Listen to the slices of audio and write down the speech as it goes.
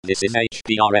This is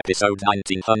HPR episode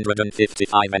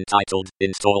 1955 entitled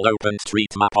Install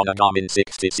OpenStreetMap on a Garmin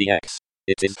 60CX.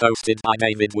 It is hosted by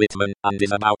David Whitman and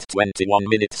is about 21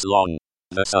 minutes long.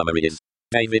 The summary is,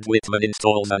 David Whitman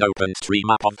installs an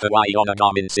OpenStreetMap of Hawaii on a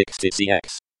Garmin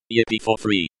 60CX. Yippee for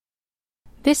free.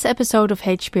 This episode of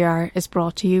HPR is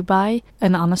brought to you by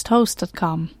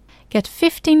anhonesthost.com. Get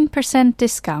 15%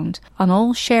 discount on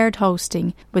all shared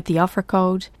hosting with the offer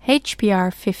code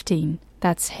HPR15.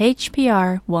 That's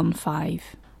HPR15.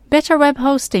 Better web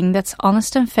hosting that's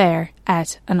honest and fair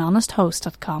at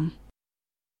anhonesthost.com.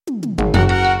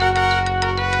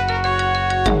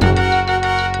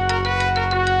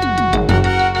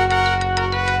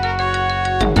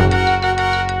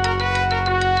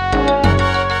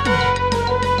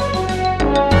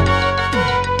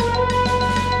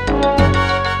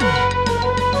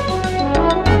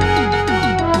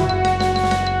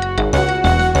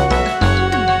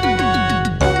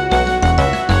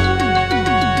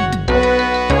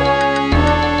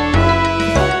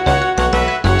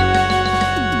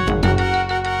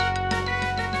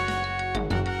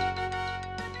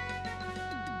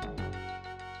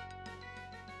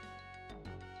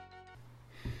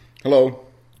 Hello,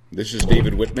 this is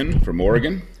David Whitman from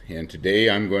Oregon, and today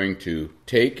I'm going to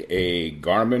take a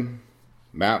Garmin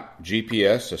map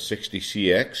GPS, a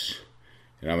 60CX,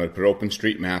 and I'm going to put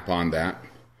OpenStreetMap on that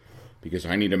because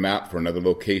I need a map for another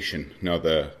location. Now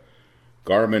the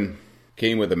Garmin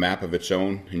came with a map of its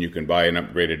own, and you can buy an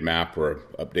upgraded map or an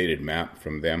updated map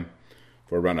from them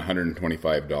for around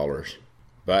 $125.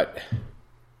 But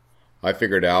I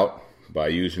figured out by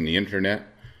using the internet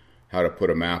how to put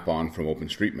a map on from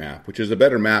OpenStreetMap, which is a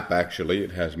better map actually.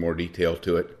 It has more detail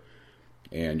to it,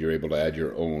 and you're able to add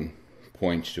your own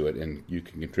points to it, and you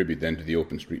can contribute then to the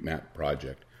OpenStreetMap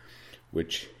project,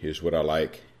 which is what I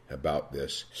like about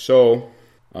this. So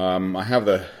I have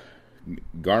the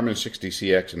Garmin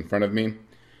 60CX in front of me.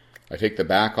 I take the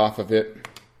back off of it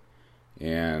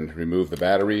and remove the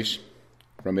batteries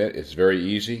from it. It's very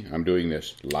easy. I'm doing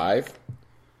this live.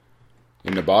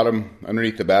 In the bottom,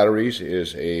 underneath the batteries,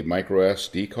 is a micro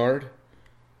SD card.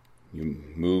 You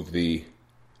move the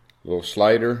little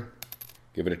slider,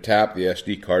 give it a tap, the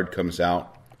SD card comes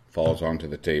out, falls onto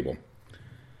the table.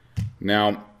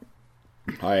 Now,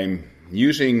 I'm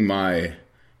using my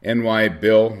NY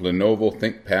Bill Lenovo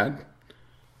ThinkPad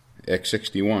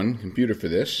X61 computer for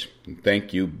this. And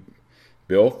thank you,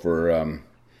 Bill, for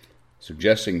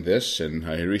suggesting this. And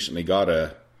I recently got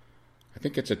I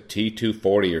think it's a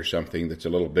T240 or something that's a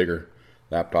little bigger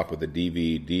laptop with a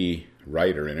DVD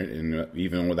writer in it. And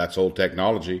even though that's old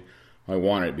technology, I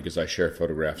want it because I share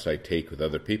photographs I take with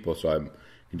other people. So I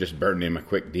can just burn them a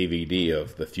quick DVD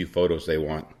of the few photos they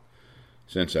want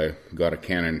since I got a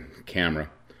Canon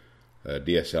camera, a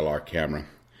DSLR camera.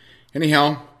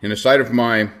 Anyhow, in the side of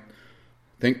my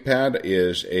ThinkPad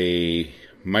is a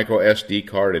micro SD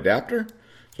card adapter.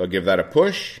 So I'll give that a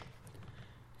push.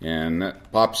 And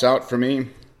that pops out for me,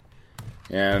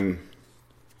 and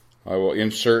I will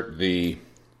insert the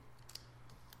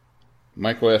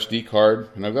micro SD card,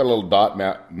 and I've got a little dot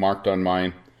map marked on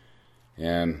mine,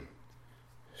 and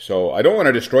so I don't want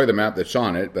to destroy the map that's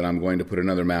on it, but I'm going to put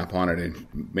another map on it and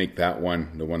make that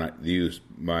one the one I use,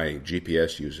 my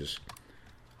GPS uses.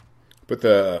 Put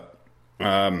the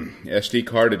SD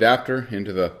card adapter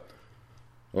into the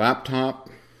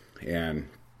laptop, and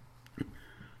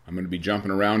I'm going to be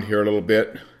jumping around here a little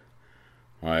bit.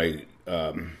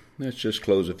 Let's just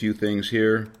close a few things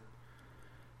here.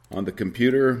 On the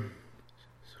computer,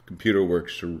 the computer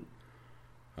works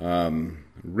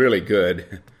really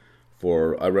good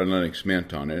I run Linux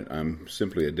Mint on it. I'm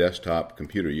simply a desktop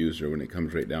computer user when it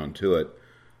comes right down to it.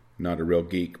 Not a real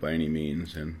geek by any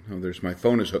means. And there's my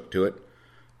phone is hooked to it.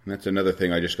 And that's another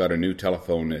thing. I just got a new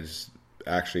telephone. It's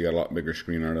actually got a lot bigger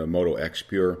screen on it, a Moto X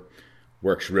Pure.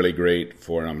 Works really great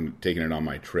for I'm taking it on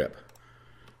my trip.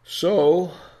 So,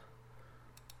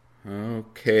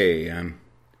 okay, I'm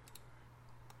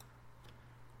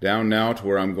down now to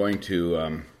where I'm going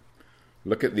to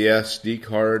look at the SD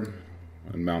card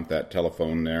and mount that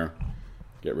telephone there.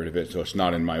 Get rid of it so it's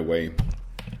not in my way.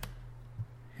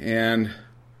 And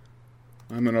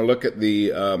I'm going to look at the,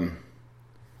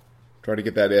 try to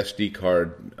get that SD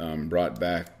card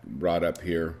brought up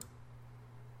here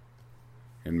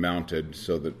and mounted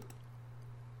so that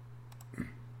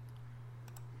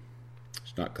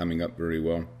it's not coming up very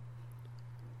well.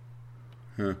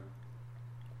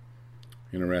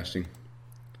 Interesting.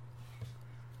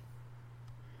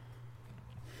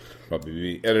 Probably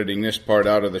be editing this part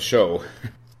out of the show.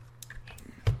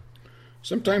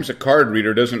 Sometimes a card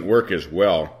reader doesn't work as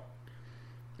well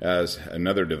as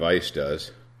another device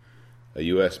does. a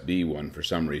USB one for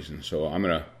some reason. So I'm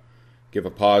going to give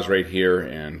a pause right here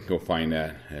and go find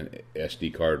that an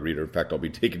SD card reader. In fact, I'll be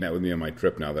taking that with me on my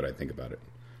trip now that I think about it.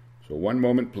 So one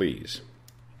moment, please.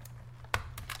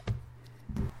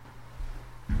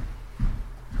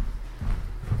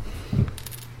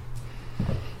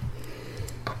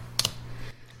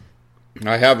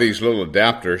 I have these little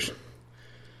adapters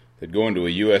that go into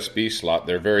a USB slot.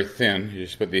 They're very thin. You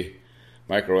just put the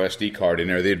micro SD card in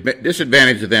there. The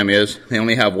disadvantage of them is they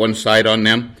only have one side on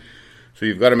them. So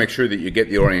you've got to make sure that you get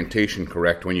the orientation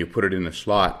correct when you put it in the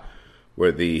slot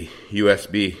where the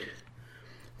USB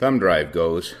thumb drive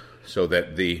goes, so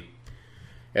that the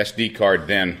SD card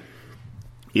then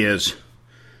is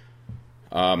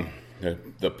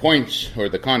the points or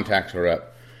the contacts are up.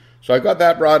 So I've got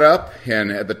that brought up,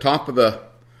 and at the top of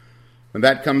when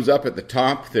that comes up at the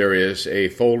top, there is a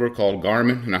folder called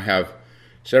Garmin, and I have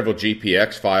several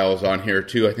GPX files on here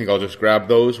too. I think I'll just grab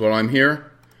those while I'm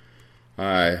here.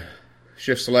 I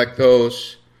shift select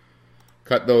those,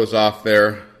 cut those off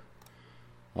there.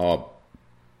 I'll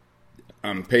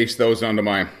paste those into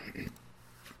my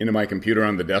computer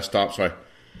on the desktop, so I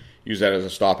use that as a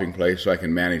stopping place so I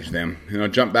can manage them. And I'll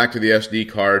jump back to the SD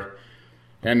card.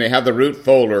 And they have the root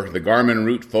folder, the Garmin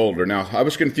root folder. Now, I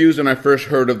was confused when I first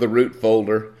heard of the root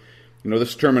folder. You know,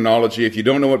 this terminology, if you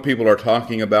don't know what people are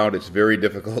talking about, it's very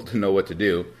difficult to know what to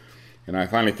do. And I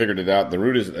finally figured it out. The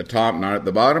root is at the top, not at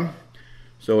the bottom.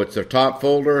 So it's the top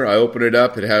folder. I open it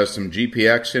up. It has some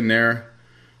GPX in there,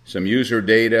 some user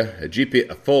data, a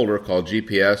folder called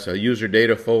GPS, a user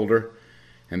data folder.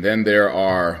 And then there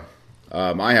are,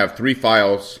 I have 3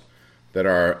 files that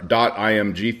are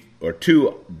 .img or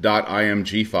 2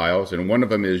 .img files, and one of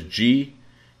them is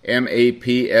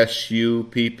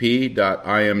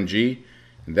gmapsupp.img.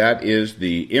 That is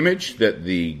the image that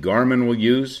the Garmin will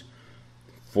use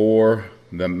for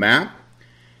the map.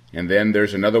 And then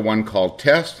there's another one called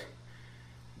test,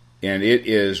 and it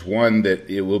is one that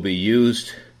it will be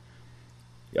used.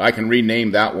 I can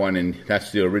rename that one, and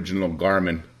that's the original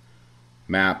Garmin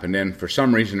map. And then for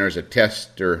some reason there's a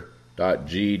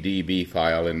tester.gdb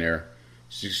file in there.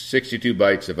 62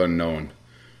 bytes of unknown.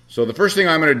 So the first thing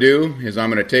I'm going to do is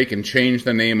I'm going to take and change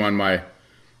the name on my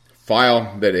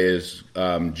file that is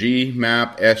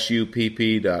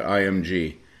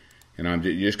gmapsupp.img. And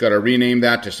you just got to rename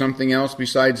that to something else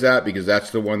besides that, because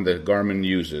that's the one that Garmin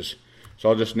uses. So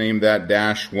I'll just name that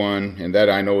 -1, and that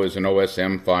I know is an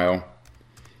OSM file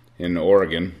in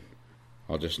Oregon.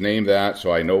 I'll just name that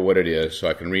so I know what it is, so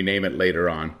I can rename it later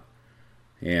on.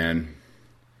 And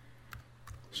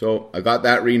so I got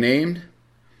that renamed.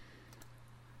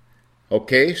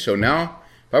 Okay, so now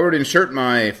if I were to insert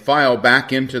my file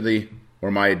back into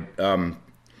my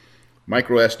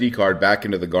micro SD card back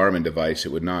into the Garmin device,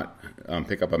 it would not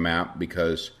pick up a map,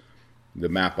 because the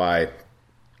map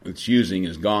it's using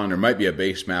is gone. There might be a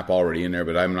base map already in there,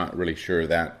 but I'm not really sure of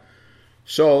that.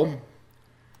 So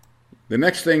the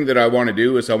next thing that I want to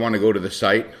do is I want to go to the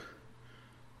site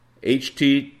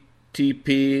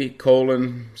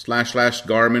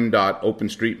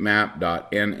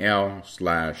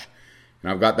http://garmin.openstreetmap.nl/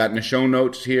 and I've got that in the show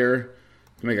notes here.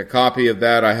 To make a copy of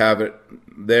that, I have it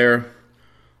there.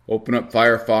 Open up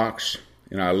Firefox,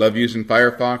 and I love using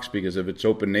Firefox because of its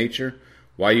open nature.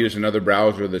 Why use another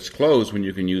browser that's closed when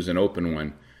you can use an open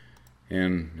one?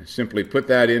 And simply put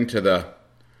that into the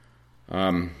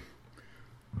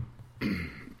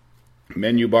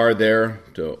menu bar there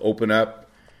to open up.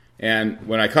 And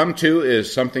when I come to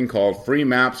is something called Free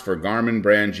Maps for Garmin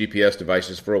brand GPS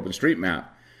devices for OpenStreetMap.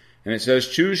 And it says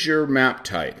choose your map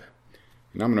type.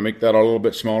 And I'm going to make that a little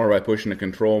bit smaller by pushing the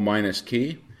Control-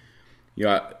 key. You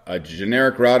got a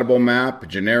generic routable map, a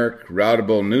generic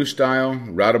routable new style,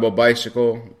 routable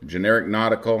bicycle, generic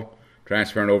nautical,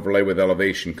 transparent overlay with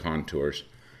elevation contours.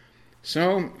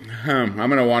 So I'm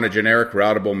going to want a generic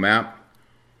routable map.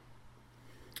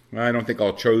 I don't think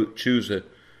I'll choose a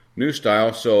new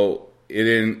style, so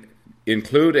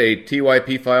include a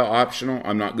TYP file optional.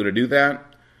 I'm not going to do that.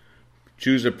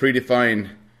 Choose a predefined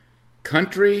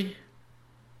country.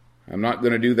 I'm not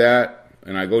going to do that.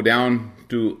 And I go down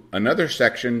to another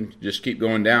section, just keep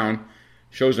going down.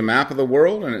 Shows a map of the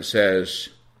world, and it says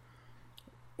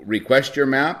request your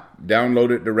map,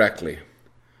 download it directly.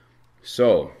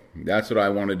 So that's what I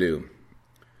want to do.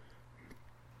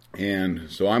 And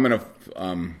so I'm going to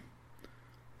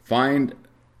find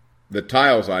the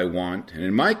tiles I want. And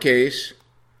in my case,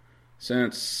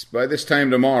 since by this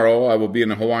time tomorrow I will be in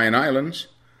the Hawaiian Islands,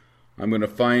 I'm going to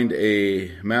find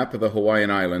a map of the Hawaiian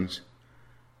Islands.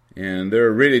 And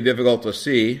they're really difficult to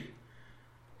see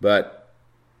but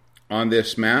on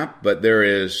this map, but there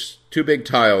is 2 big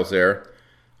tiles there.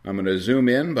 I'm going to zoom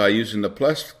in by using the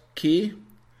plus key.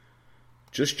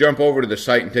 Just jump over to the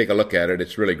site and take a look at it.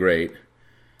 It's really great.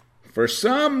 For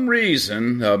some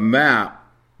reason, the map,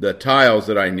 the tiles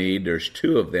that I need, there's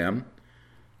 2 of them.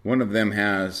 One of them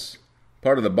has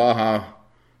part of the Baja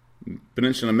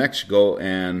Peninsula of Mexico,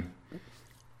 and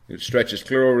it stretches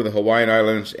clear over the Hawaiian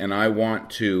Islands, and I want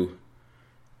to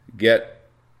get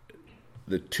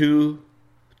the 2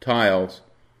 tiles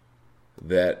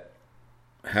that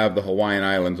have the Hawaiian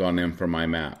Islands on them for my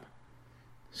map.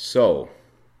 So,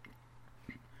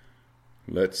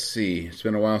 let's see. It's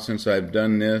been a while since I've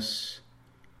done this.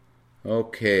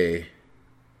 Okay.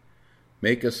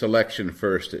 Make a selection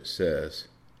first, it says.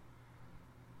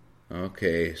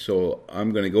 Okay, so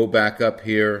I'm going to go back up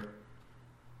here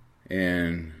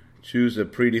and choose a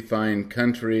predefined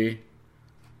country.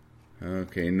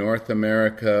 Okay, North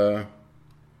America,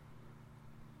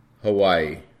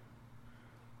 Hawaii.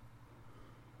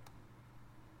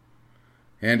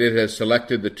 And it has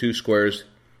selected the 2 squares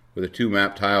with the 2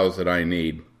 map tiles that I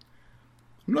need.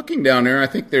 I'm looking down there. I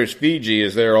think there's Fiji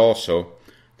is there also.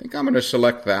 I think I'm going to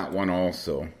select that one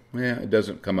also. Yeah, it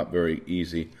doesn't come up very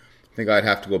easy. I think I'd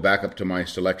have to go back up to my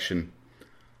selection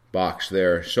box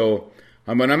there. So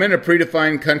when I'm in a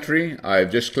predefined country,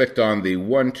 I've just clicked on the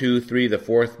 1, 2, 3, the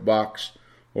 4th box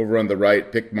over on the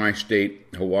right, pick my state,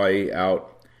 Hawaii, out.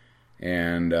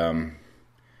 And, and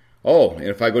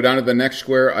if I go down to the next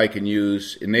square, I can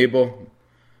use Enable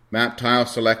Map Tile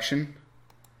Selection.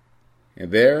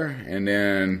 And there, and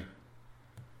then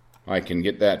I can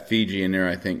get that Fiji in there,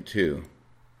 I think, too.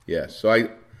 Yes, so I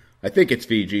think it's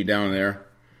Fiji down there.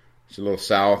 It's a little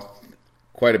south,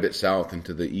 quite a bit south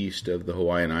into the east of the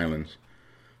Hawaiian Islands.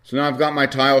 So now I've got my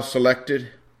tiles selected,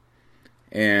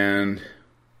 and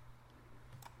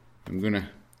I'm going to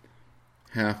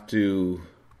have to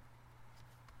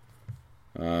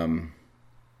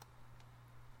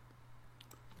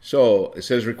so it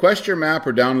says request your map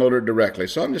or download it directly.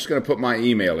 So I'm just going to put my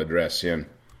email address in.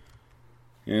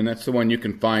 And that's the one you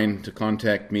can find to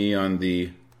contact me on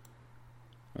the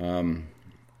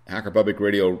Hacker Public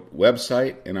Radio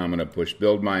website. And I'm going to push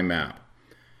build my map.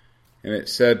 And it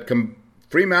said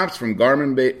free maps from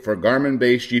Garmin for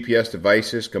Garmin-based GPS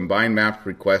devices. Combined map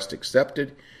request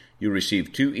accepted. You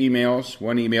receive 2 emails.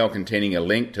 One email containing a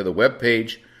link to the web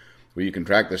page where you can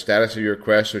track the status of your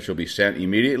request, which will be sent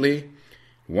immediately.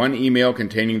 One email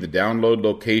containing the download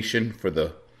location for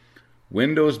the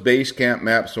Windows Basecamp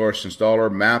Map Source Installer,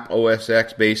 Map OS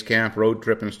X Basecamp Road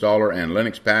Trip Installer, and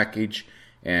Linux Package,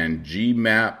 and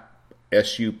Gmap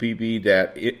supp.img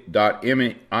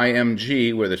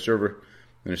where the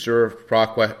server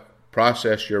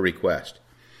process your request.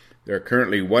 There are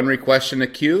currently 1 request in the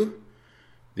queue.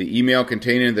 The email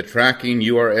containing the tracking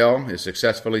URL is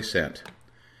successfully sent.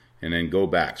 And then go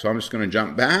back. So I'm just going to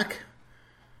jump back.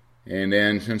 And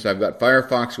then since I've got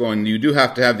Firefox going, you do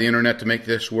have to have the internet to make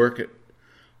this work, it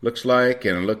looks like.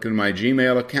 And I look in my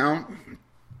Gmail account,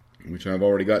 which I've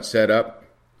already got set up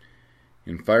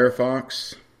in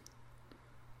Firefox.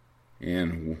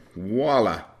 And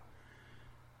voila.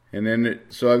 And then,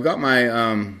 so I've got my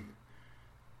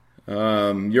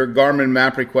your Garmin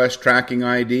map request tracking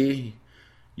ID.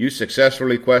 You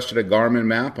successfully requested a Garmin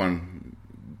map on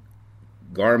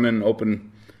Garmin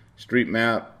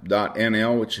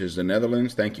OpenStreetMap.nl, which is the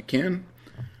Netherlands. Thank you, Ken.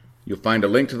 You'll find a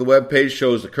link to the web page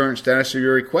shows the current status of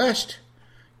your request.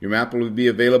 Your map will be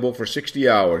available for 60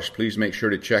 hours. Please make sure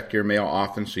to check your mail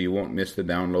often so you won't miss the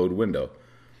download window.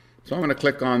 So I'm going to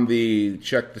click on the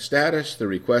check the status. The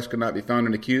request cannot be found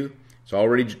in the queue. It's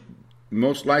already,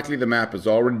 most likely the map is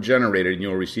already generated, and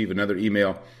you'll receive another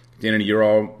email containing a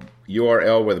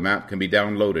URL where the map can be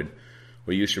downloaded.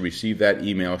 Well, you should receive that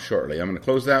email shortly. I'm going to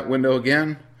close that window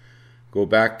again. Go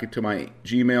back to my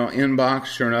Gmail inbox.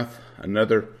 Sure enough,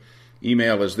 another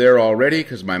email is there already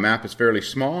because my map is fairly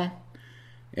small.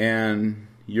 And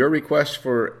your request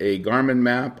for a Garmin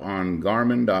map on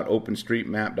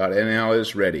garmin.openstreetmap.nl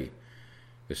is ready.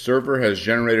 The server has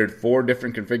generated 4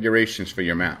 different configurations for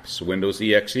your maps. Windows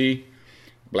EXE,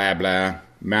 blah blah,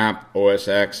 map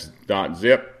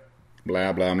osx.zip,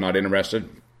 blah blah, I'm not interested.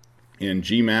 In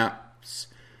Gmaps,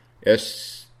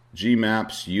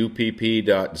 sgmaps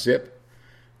upp.zip,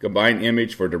 combined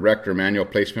image for direct or manual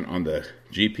placement on the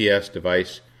GPS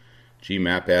device,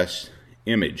 Gmaps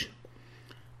image,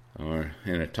 or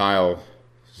in a tile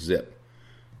zip.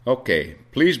 Okay,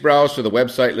 please browse to the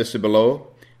website listed below.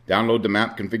 Download the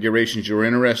map configurations you're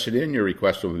interested in. Your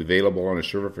request will be available on the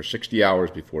server for 60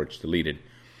 hours before it's deleted.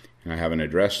 And I have an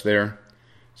address there.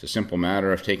 It's a simple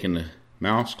matter of taking the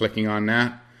mouse, clicking on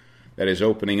that. That is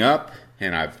opening up,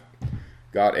 and I've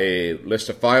got a list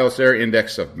of files there,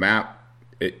 index of map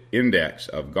index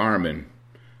of Garmin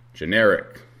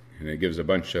generic, and it gives a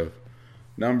bunch of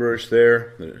numbers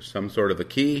there. There's some sort of a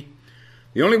key.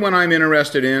 The only one I'm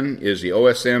interested in is the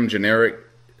OSM generic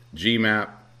GMAP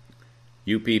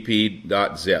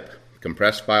UPP.zip,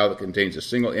 compressed file that contains a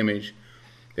single image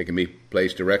that can be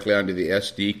placed directly onto the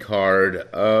SD card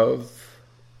of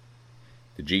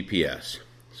the GPS.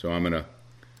 So I'm going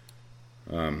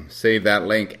to save that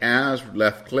link as,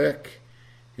 left click,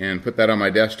 and put that on my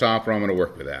desktop, or I'm going to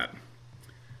work with that.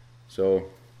 So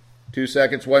 2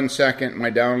 seconds, 1 second,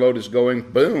 my download is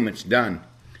going, boom, it's done.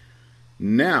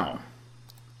 Now,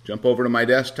 jump over to my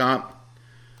desktop.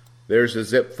 There's the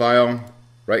zip file.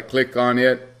 Right click on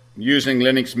it. Using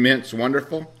Linux Mint's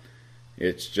wonderful.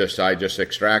 It's just, I just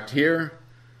extract here,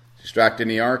 extract in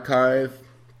the archive,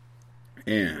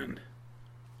 and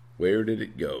where did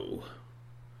it go?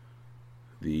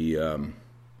 It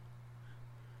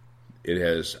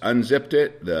has unzipped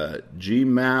it. The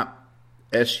GMAP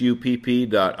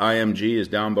supp.img is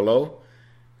down below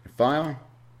the file.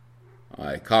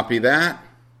 I copy that,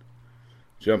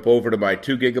 jump over to my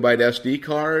 2 gigabyte SD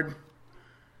card,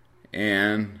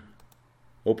 and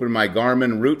open my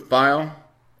Garmin root file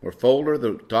or folder,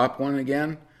 the top one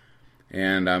again,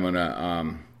 and I'm going to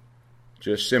I'm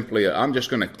just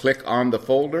going to click on the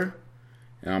folder,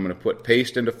 and I'm going to put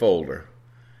paste into folder.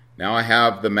 Now I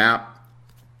have the map,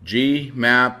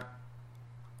 GMAP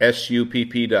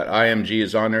supp.img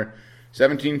is on there.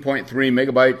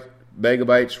 17.3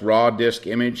 megabytes raw disk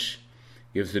image,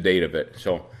 gives the date of it.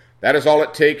 So that is all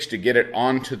it takes to get it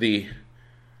onto the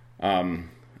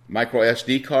micro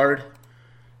SD card.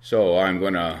 So I'm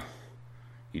going to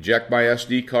eject my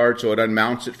SD card so it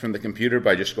unmounts it from the computer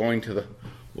by just going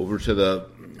over to the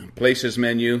Places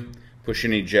menu, push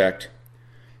and eject.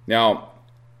 Now,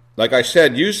 like I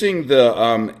said, using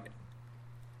the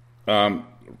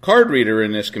card reader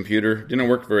in this computer didn't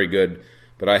work very good,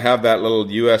 but I have that little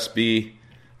USB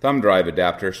thumb drive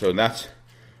adapter, so that's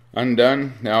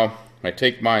undone. Now I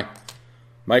take my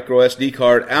micro SD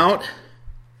card out,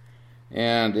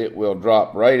 and it will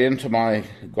drop right into my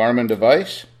Garmin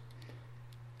device.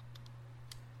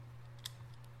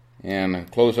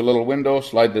 And close a little window,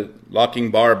 slide the locking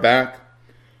bar back.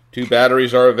 2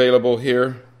 batteries are available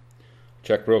here.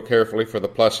 Check real carefully for the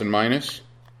plus and minus.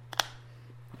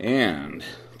 And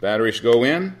batteries go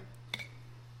in.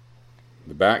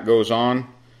 The back goes on.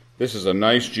 This is a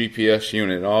nice GPS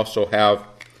unit. I also have,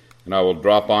 and I will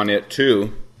drop on it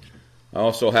too, I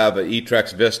also have an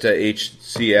eTrex Vista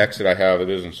HCX that I have. It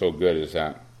isn't so good as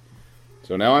that.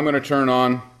 So now I'm going to turn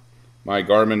on my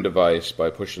Garmin device by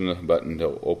pushing the button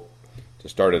to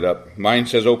start it up. Mine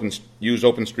says use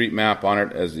OpenStreetMap on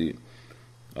it as the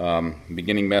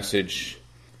beginning message.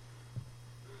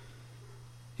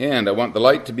 And I want the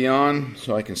light to be on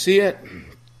so I can see it.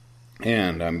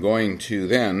 And I'm going to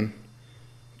then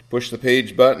push the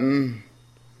page button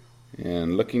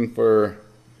and looking for...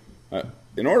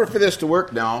 in order for this to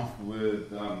work now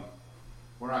with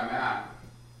where I'm at,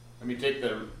 let me take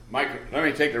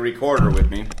the recorder with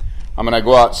me. I'm going to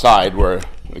go outside where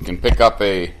we can pick up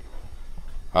the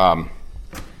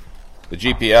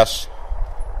GPS.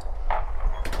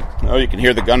 Oh, you can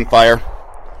hear the gunfire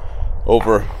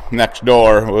over next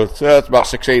door. It's about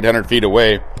 600-800 feet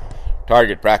away.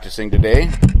 Target practicing today.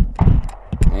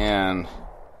 And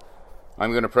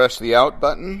I'm going to press the out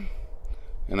button,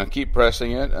 and I'll keep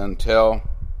pressing it until...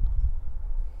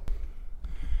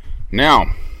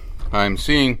 Now, I'm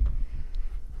seeing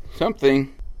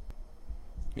something,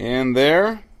 and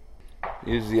there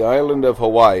is the island of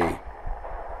Hawaii.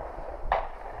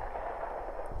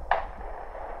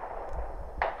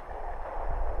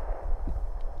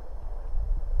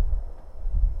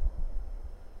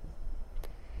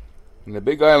 And the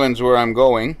big island's where I'm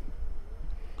going.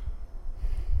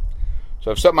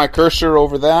 So I've set my cursor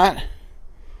over that,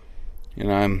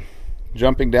 and I'm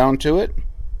jumping down to it.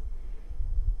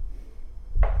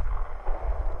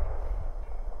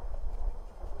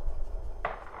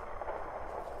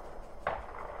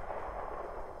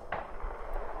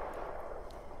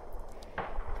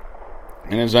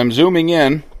 And as I'm zooming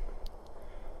in,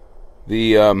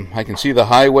 I can see the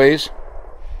highways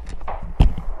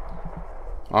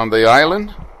on the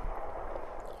island.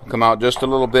 Come out just a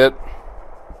little bit.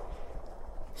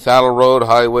 Saddle Road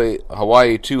Highway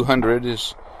Hawaii 200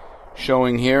 is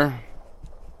showing here.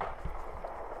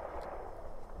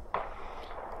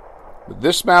 But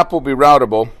this map will be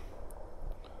routable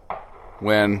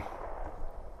when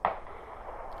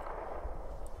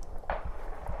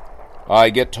I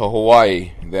get to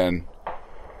Hawaii, then,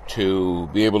 to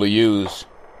be able to use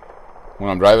when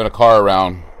I'm driving a car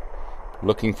around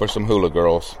looking for some hula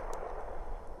girls.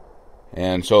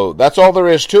 And so that's all there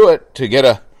is to it, to get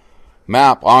a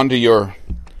map onto your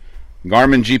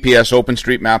Garmin GPS,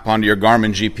 OpenStreetMap onto your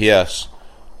Garmin GPS.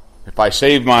 If I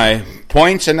save my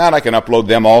points in that, I can upload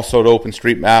them also to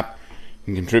OpenStreetMap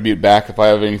and contribute back if I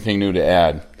have anything new to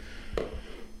add.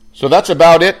 So that's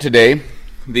about it today.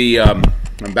 I'm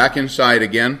back inside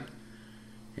again,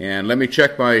 and let me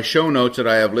check my show notes that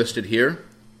I have listed here.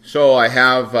 So I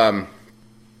have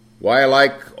why I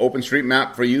like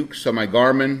OpenStreetMap for you. So my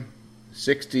Garmin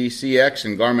 60CX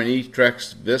and Garmin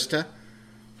eTrex Vista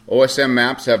OSM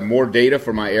maps have more data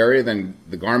for my area than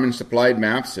the Garmin supplied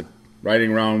maps.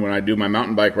 Riding around, when I do my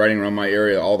mountain bike riding around my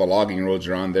area, all the logging roads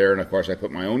are on there, and of course I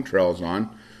put my own trails on.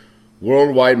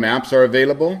 Worldwide maps are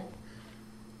available.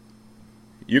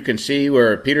 You can see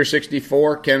where Peter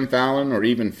 64, Ken Fallon, or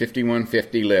even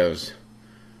 5150 lives.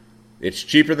 It's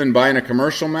cheaper than buying a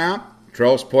commercial map.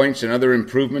 Trails, points, and other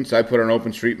improvements I put on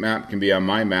OpenStreetMap can be on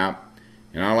my map,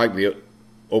 and I like the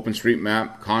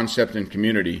OpenStreetMap concept and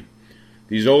community.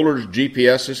 These older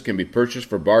GPSs can be purchased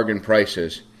for bargain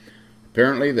prices.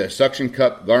 Apparently, the suction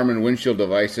cup Garmin windshield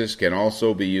devices can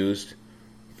also be used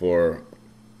for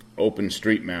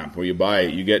OpenStreetMap, where you buy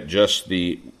it, you get just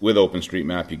with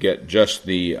OpenStreetMap, you get just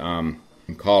it's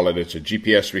a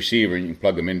GPS receiver, and you can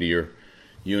plug them into your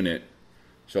unit.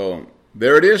 So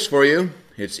there it is for you.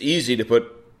 It's easy to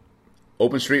put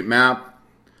OpenStreetMap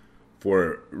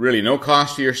for really no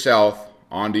cost to yourself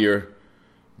onto your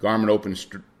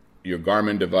your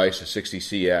Garmin device, a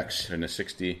 60CX and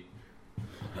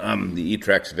the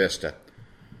eTrex Vista.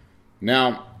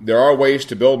 Now, there are ways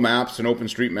to build maps in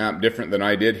OpenStreetMap different than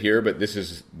I did here, but this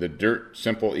is the dirt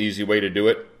simple, easy way to do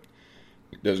it.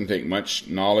 It doesn't take much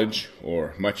knowledge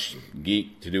or much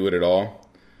geek to do it at all.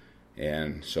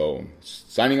 And so,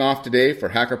 signing off today for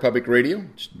Hacker Public Radio,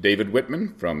 it's David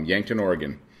Whitman from Yankton,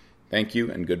 Oregon. Thank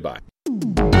you and goodbye.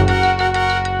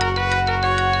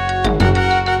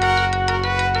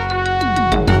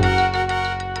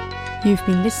 You've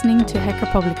been listening to Hacker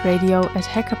Public Radio at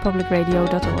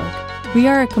hackerpublicradio.org. We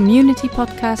are a community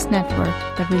podcast network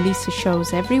that releases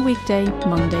shows every weekday,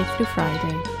 Monday through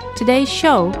Friday. Today's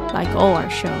show, like all our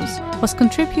shows, was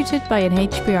contributed by an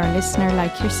HPR listener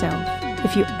like yourself.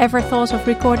 If you ever thought of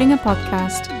recording a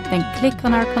podcast, then click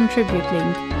on our contribute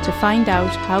link to find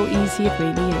out how easy it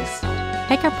really is.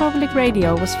 Hacker Public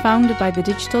Radio was founded by the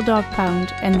Digital Dog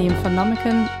Pound and the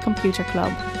Infonomicon Computer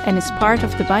Club and is part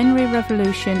of the binary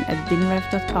revolution at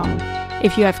binrev.com.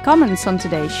 If you have comments on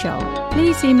today's show,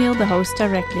 please email the host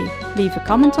directly, leave a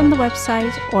comment on the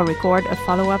website, or record a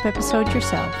follow-up episode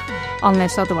yourself.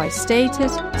 Unless otherwise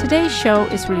stated, today's show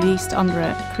is released under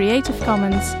a Creative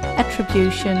Commons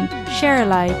Attribution Share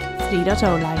Alike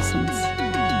 3.0 license.